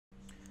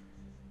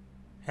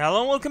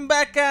Hello and welcome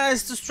back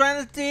guys to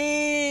Stranded.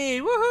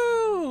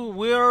 Woohoo!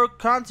 We're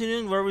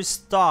continuing where we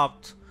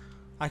stopped.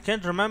 I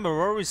can't remember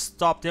where we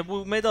stopped. Yeah,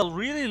 we made a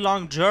really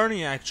long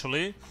journey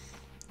actually.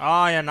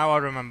 Ah yeah, now I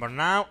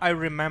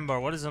remember.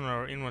 What is in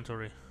our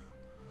inventory?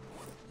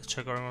 Let's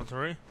check our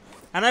inventory.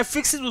 And I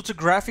fixed it with the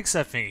graphics,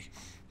 I think.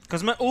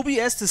 Because my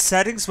OBS, the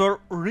settings were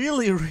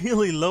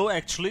really low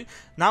actually.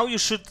 Now you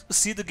should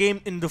see the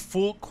game in the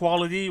full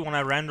quality when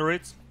I render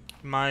it.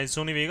 My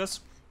Sony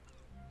Vegas.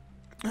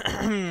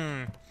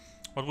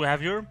 What we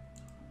have here?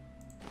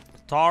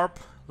 Tarp,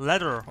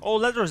 leather. Oh,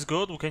 leather is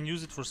good. We can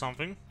use it for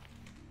something.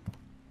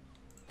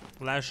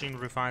 Lashing,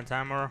 refined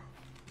hammer.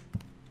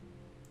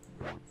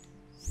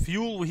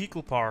 Fuel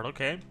vehicle part.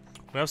 Okay,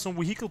 we have some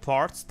vehicle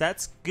parts.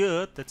 That's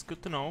good. That's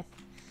good to know.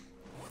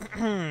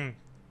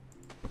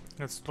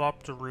 Let's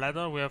drop the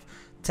leather. We have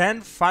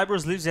 10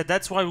 fibrous leaves. Yeah,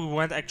 that's why we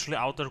went actually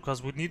out there,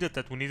 because we needed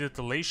that. We needed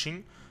the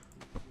lashing.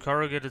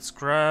 Corrugated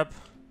scrap.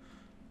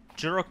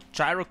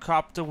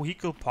 Gyrocopter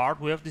vehicle part.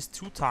 We have this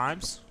 2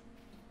 times.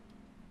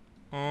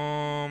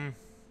 Tarp.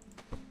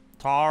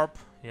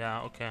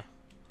 Yeah, okay.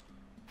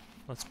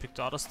 Let's pick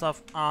the other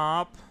stuff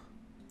up.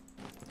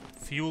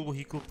 Fuel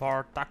vehicle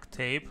part. Duct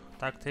tape.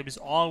 Duct tape is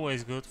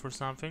always good for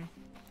something.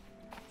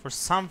 Let's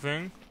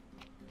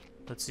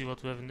see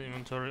what we have in the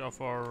inventory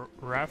of our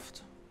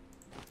raft.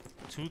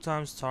 2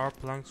 times tarp,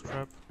 plank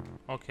scrap.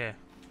 Okay.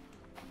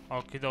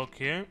 Okie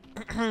dokie.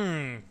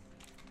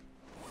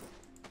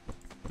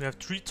 We have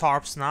 3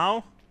 tarps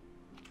now.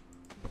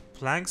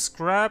 Plank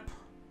scrap.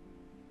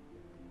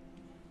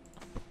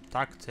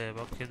 Duct tape,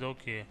 okie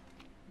dokie.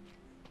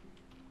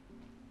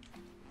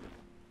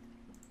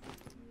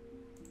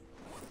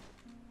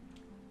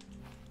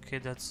 Okay,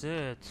 that's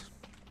it.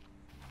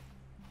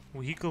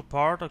 Vehicle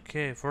part,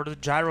 okay, for the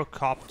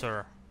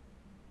gyrocopter.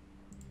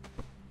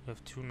 We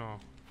have 2 now.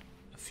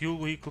 A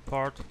fuel vehicle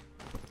part.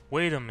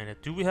 Wait a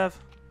minute, do we have...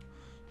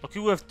 Okay,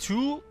 we have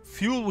 2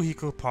 fuel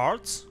vehicle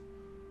parts.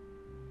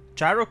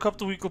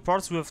 Gyrocopter vehicle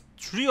parts, we have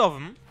 3 of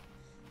them.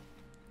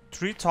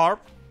 3 tarp.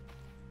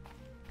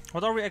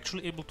 What are we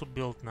actually able to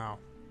build now?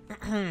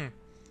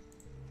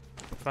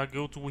 If I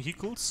go to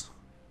vehicles.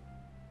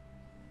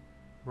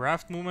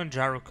 Raft movement,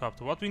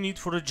 gyrocopter. What we need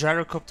for the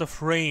gyrocopter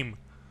frame?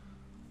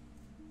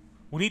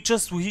 We need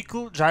just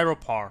vehicle, gyro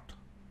part.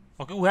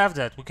 Okay, we have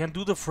that. We can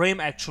do the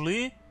frame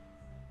actually.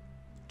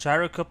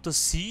 Gyrocopter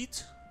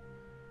seat.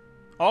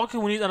 Okay,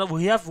 we need another.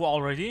 We have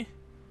already.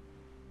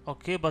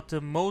 Okay, but the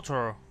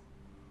motor.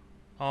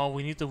 Oh,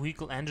 we need the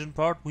vehicle engine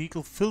part,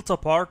 vehicle filter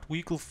part,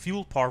 vehicle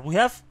fuel part. We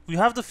have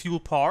the fuel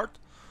part.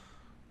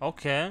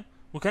 Okay.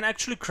 We can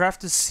actually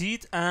craft the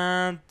seat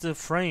and the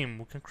frame.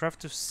 We can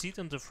craft the seat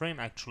and the frame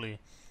actually.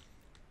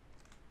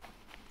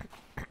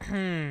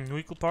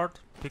 Vehicle part,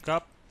 pick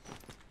up.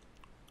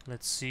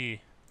 Let's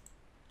see.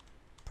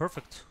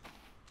 Perfect.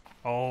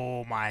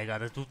 Oh my god,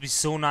 that would be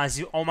so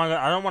nice. Oh my god,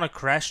 I don't want to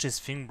crash this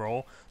thing,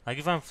 bro. Like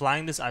if I'm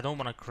flying this, I don't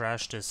want to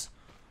crash this.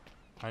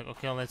 Like,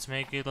 okay, let's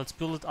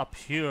build it up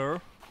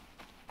here.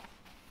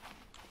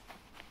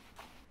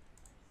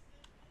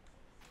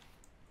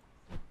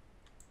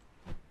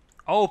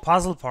 Oh,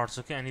 puzzle parts.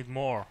 Okay, I need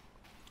more.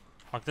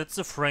 Like, that's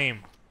the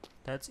frame.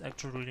 That's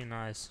actually really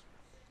nice.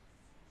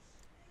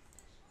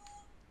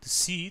 The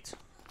seat.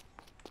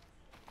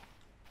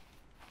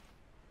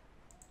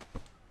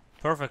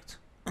 Perfect.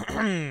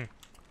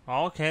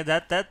 Okay,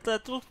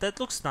 that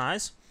looks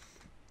nice.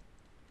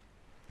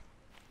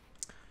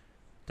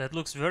 That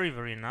looks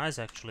very nice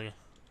actually.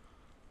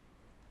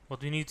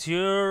 What we need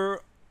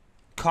here?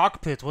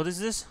 Cockpit. What is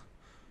this?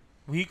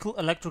 Vehicle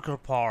electrical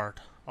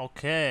part.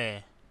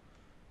 Okay.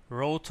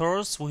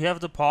 Rotors. We have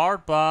the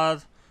part,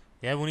 but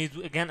yeah, we need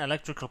again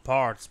electrical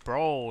parts,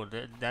 bro.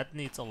 That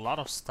needs a lot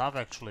of stuff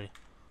actually.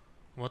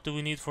 What do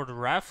we need for the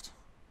raft?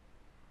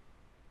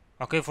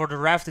 Okay, for the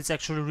raft it's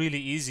actually really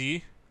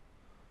easy.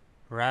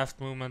 Raft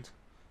movement.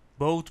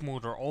 Boat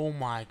motor. Oh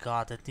my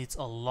god, that needs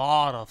a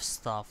lot of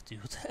stuff,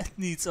 dude. That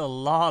needs a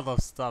lot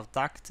of stuff.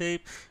 Duct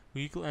tape,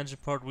 vehicle engine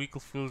part,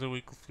 vehicle filter,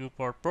 vehicle fuel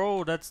part.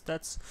 Bro, that's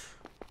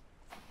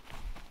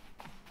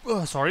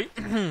oh, sorry.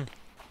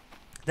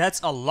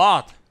 That's a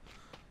lot.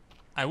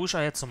 I wish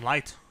I had some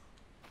light.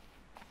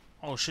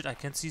 Oh shit, I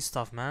can't see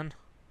stuff, man.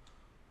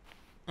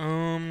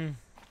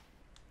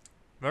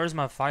 Where's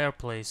my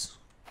fireplace?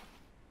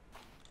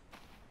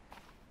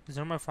 Is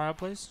there my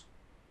fireplace?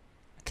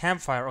 A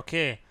campfire,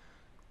 okay.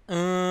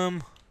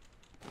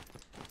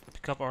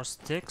 Pick up our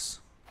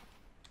sticks.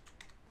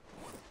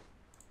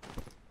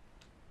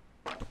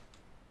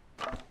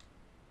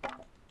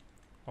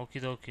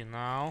 Okie dokie,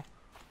 now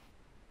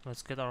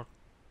let's get our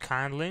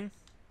kindling.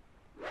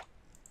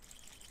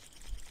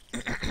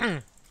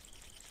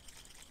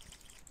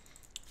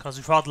 Because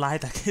without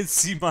light I can't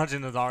see much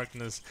in the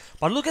darkness.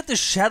 But look at the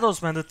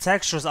shadows, man, the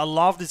textures. I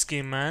love this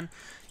game, man.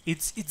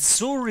 It's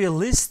so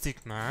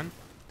realistic, man.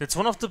 That's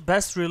one of the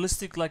best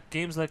realistic like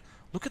games. Like,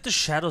 look at the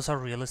shadows, how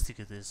realistic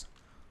it is.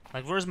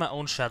 Like, where's my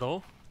own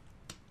shadow?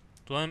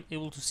 Do I am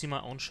able to see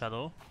my own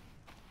shadow?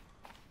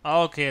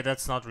 Okay,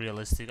 that's not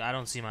realistic. I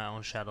don't see my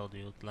own shadow,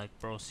 dude. Like,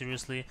 bro,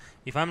 seriously?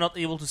 If I'm not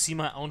able to see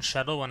my own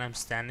shadow when I'm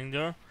standing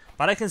there,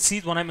 but I can see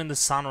it when I'm in the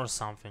sun or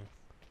something.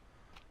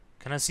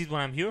 Can I see it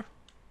when I'm here?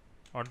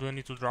 Or do I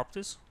need to drop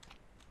this?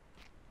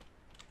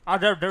 Ah,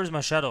 there's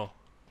my shadow.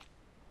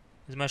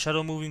 Is my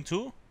shadow moving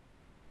too?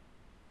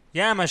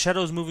 Yeah, my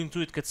shadow is moving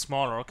too. It gets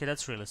smaller. Okay,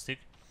 that's realistic.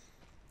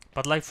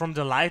 But like from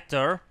the light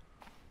there,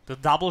 the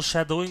double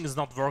shadowing is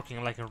not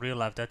working like in real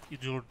life. That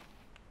you're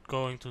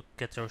going to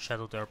get your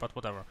shadow there, but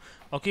whatever.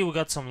 Okay, we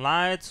got some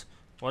light.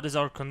 What is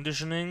our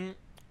conditioning?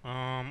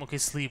 Okay,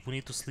 sleep. We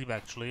need to sleep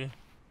actually.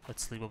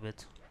 Let's sleep a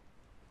bit.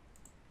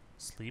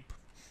 Sleep.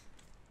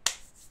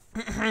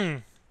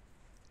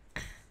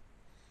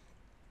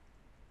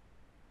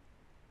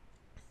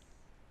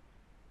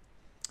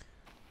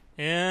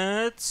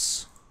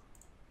 It's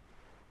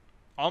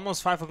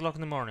almost 5 o'clock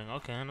in the morning.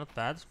 Okay, not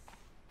bad.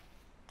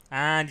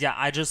 And yeah,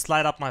 I just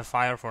light up my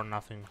fire for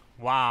nothing.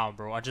 Wow,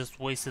 bro, I just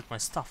wasted my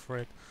stuff for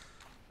it.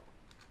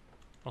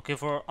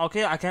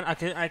 Okay, I can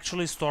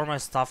actually store my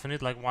stuff in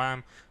it. Like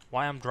why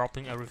I'm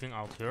dropping everything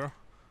out here.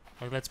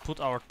 Like let's put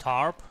our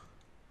tarp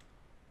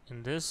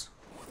in this.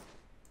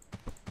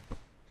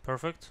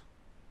 Perfect.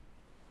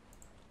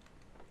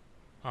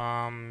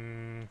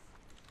 Yeah.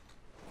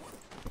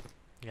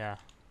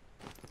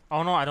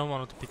 Oh no, I don't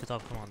want to pick it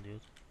up. Come on,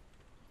 dude.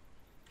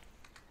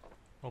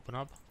 Open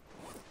up.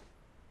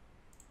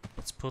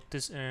 Let's put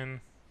this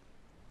in.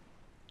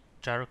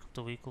 Jack up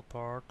the vehicle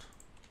part.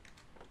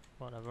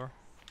 Whatever.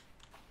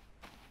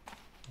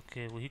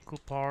 Okay, vehicle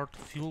part,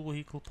 fuel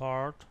vehicle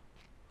part.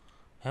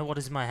 Hey, what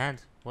is in my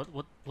hand? What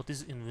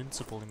is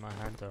invincible in my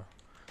hand there?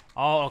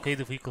 Oh, okay,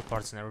 the vehicle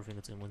parts and everything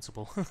is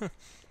invincible.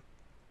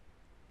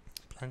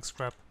 Plank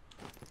scrap.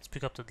 Let's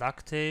pick up the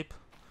duct tape.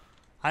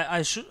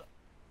 I should.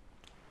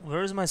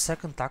 Where is my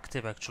second duct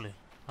tape actually?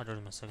 Oh,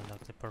 there's my second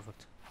duct tape.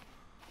 Perfect.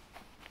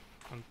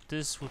 And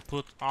this would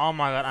put. Oh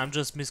my god, I'm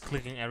just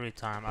misclicking every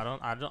time.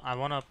 I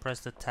wanna press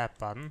the tab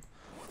button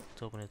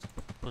to open it.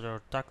 Put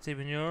our duct tape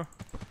in here.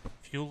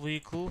 Fuel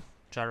vehicle.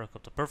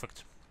 Gyrocopter.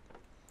 Perfect.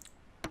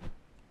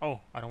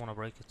 Oh, I don't want to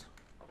break it.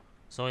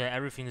 So yeah,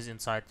 everything is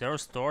inside there,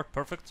 stored.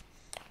 Perfect.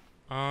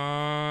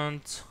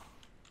 And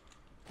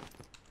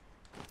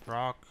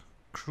rock,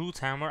 crude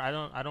hammer.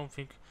 I don't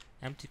think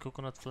empty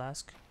coconut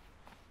flask.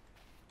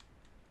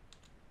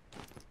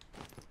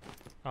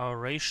 Our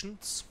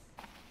rations.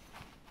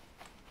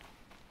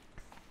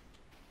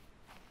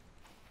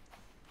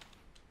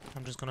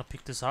 I'm just gonna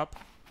pick this up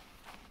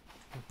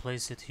and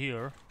place it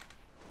here.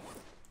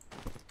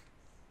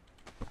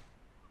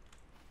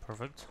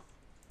 Perfect.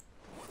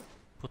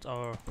 Put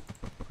our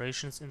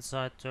rations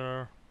inside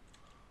there.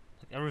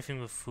 Like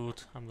everything with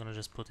food, I'm gonna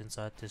just put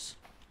inside this.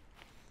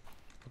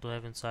 What do I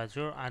have inside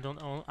here? I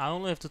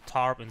only have the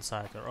tarp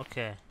inside there.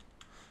 Okay.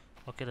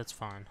 Okay, that's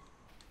fine.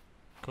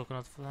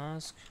 Coconut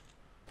flask.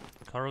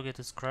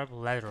 Corrugated scrap.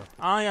 Leather.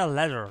 Ah, yeah,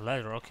 leather.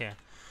 Leather. Okay.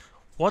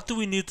 What do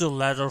we need the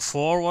leather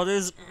for? What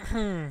is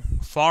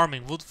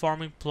farming? Wood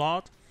farming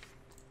plot.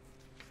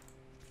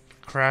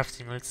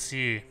 Crafting. Let's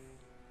see.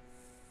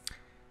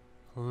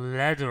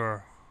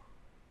 Leather.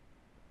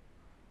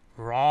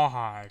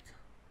 Rawhide.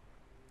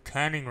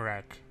 Tanning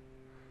rack.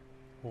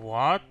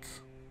 What?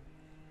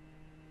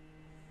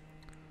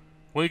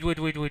 Wait.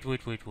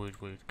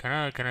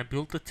 Can I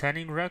build the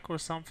tanning rack or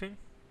something?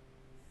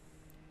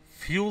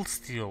 Fuel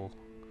steel.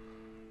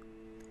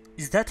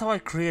 Is that how I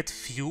create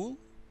fuel?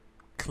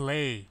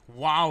 Clay.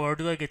 Wow, where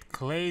do I get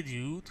clay,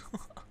 dude?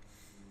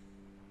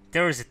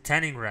 There is a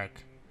tanning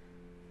rack.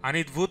 I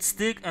need wood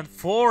stick and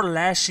 4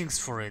 lashings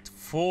for it.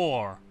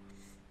 4.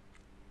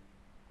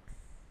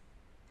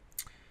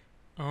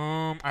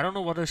 I don't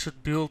know what I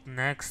should build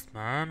next,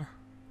 man.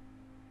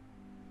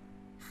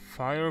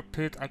 Fire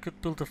pit. I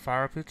could build a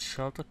fire pit,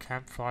 shelter,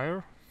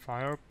 campfire,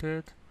 fire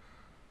pit,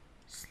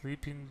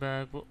 sleeping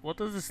bag. What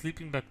does the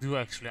sleeping bag do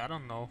actually? I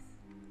don't know.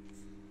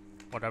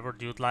 Whatever,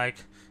 dude.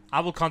 Like,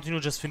 I will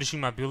continue just finishing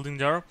my building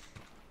there.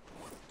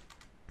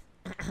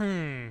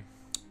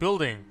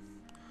 Building.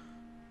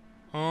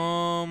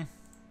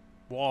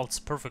 Walls.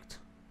 Perfect.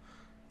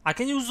 I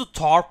can use the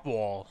tarp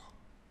wall.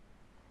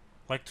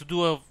 Like, to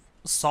do a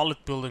solid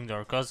building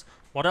there. Because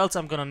what else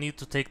I'm gonna need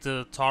to take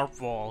the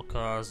tarp wall?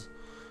 Because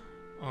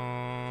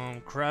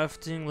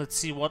crafting. Let's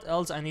see what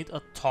else I need.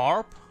 A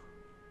tarp.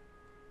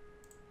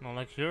 No,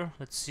 like here.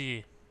 Let's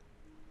see.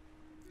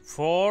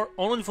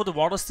 Only for the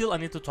water steel I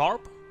need the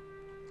tarp.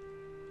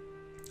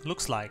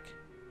 Looks like.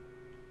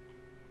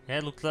 Yeah,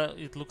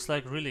 it looks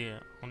like really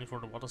only for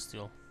the water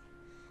steel.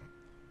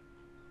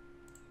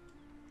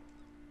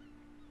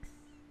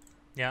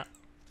 Yeah,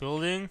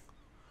 building.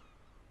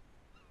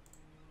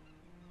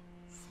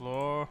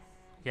 Floor.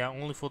 Yeah,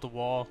 only for the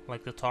wall.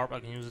 Like the tarp, I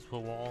can use it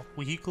for wall.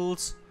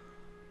 Vehicles.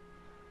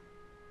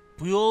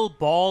 Wheel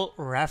ball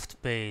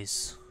raft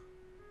base.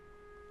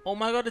 Oh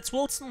my god, it's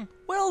Wilson!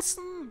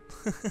 Wilson!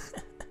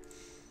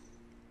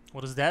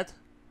 What is that?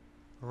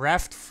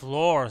 Raft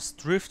floors.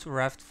 Drift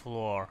raft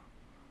floor.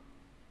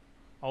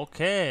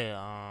 Okay,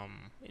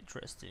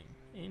 interesting.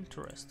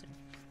 Interesting.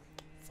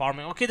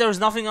 farming. Okay, there's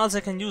nothing else I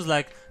can use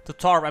like the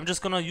tarp. I'm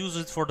just gonna use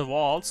it for the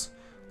walls.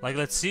 Like,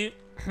 let's see.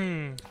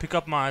 Pick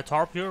up my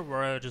tarp here,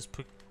 where I just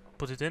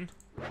put it in.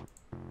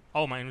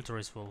 Oh, my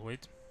inventory is full.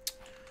 Wait.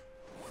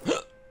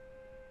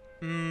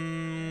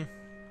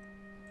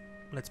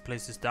 Let's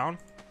place this down.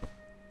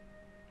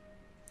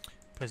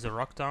 Place the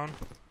rock down.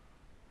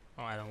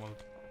 Oh, I don't want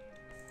it.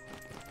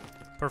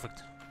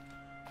 Perfect.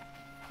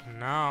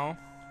 Now,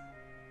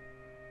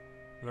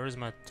 where is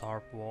my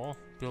tarp wall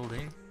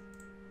building?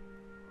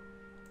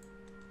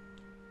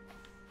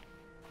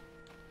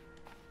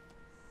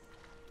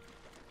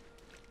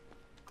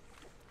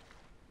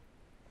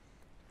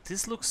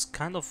 This looks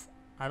kind of,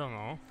 I don't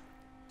know.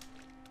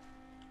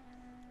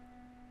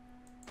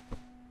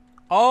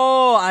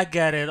 Oh, I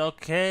get it.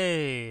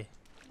 Okay.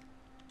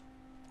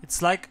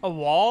 It's like a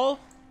wall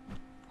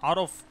out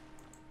of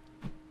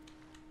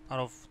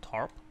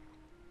tarp.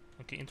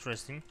 Okay,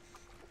 interesting.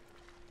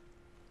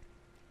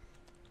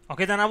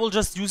 Okay, then I will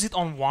just use it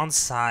on one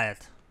side.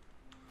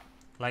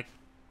 Like,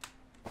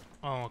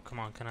 oh, come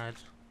on, can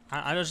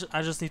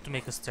I just need to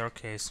make a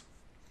staircase.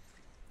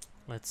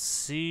 Let's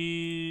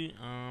see.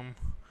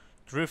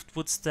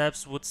 Driftwood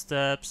steps, wood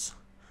steps,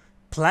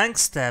 plank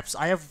steps.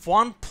 I have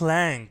one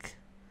plank.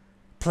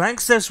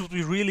 Plank steps would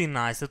be really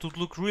nice. That would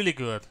look really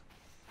good.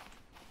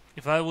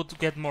 If I would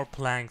get more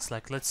planks,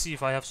 like, let's see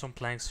if I have some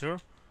planks here.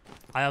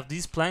 I have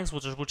these planks,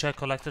 which I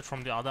collected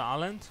from the other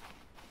island.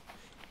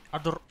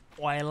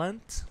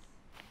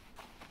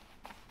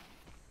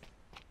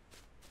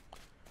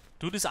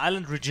 Do this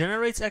island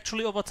regenerates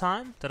actually over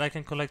time? That I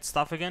can collect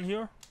stuff again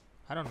here?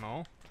 I don't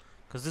know.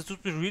 Because this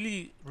would be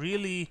really,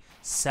 really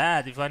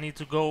sad if I need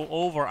to go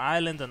over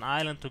island and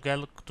island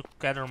to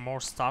gather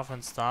more stuff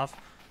and stuff.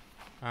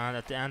 And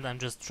at the end I'm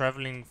just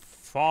traveling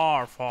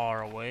far,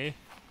 far away.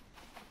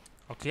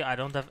 Okay, I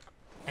don't have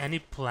any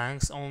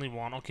planks, only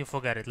one. Okay,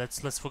 forget it.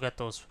 Let's forget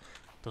those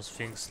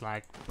things.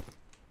 Like,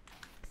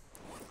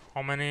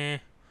 how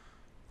many?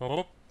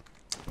 Oh,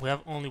 we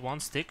have only one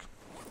stick.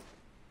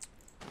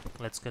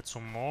 Let's get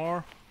some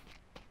more.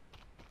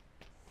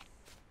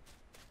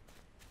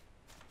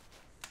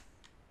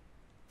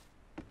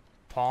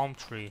 Palm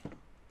tree.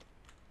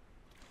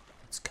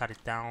 Let's cut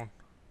it down.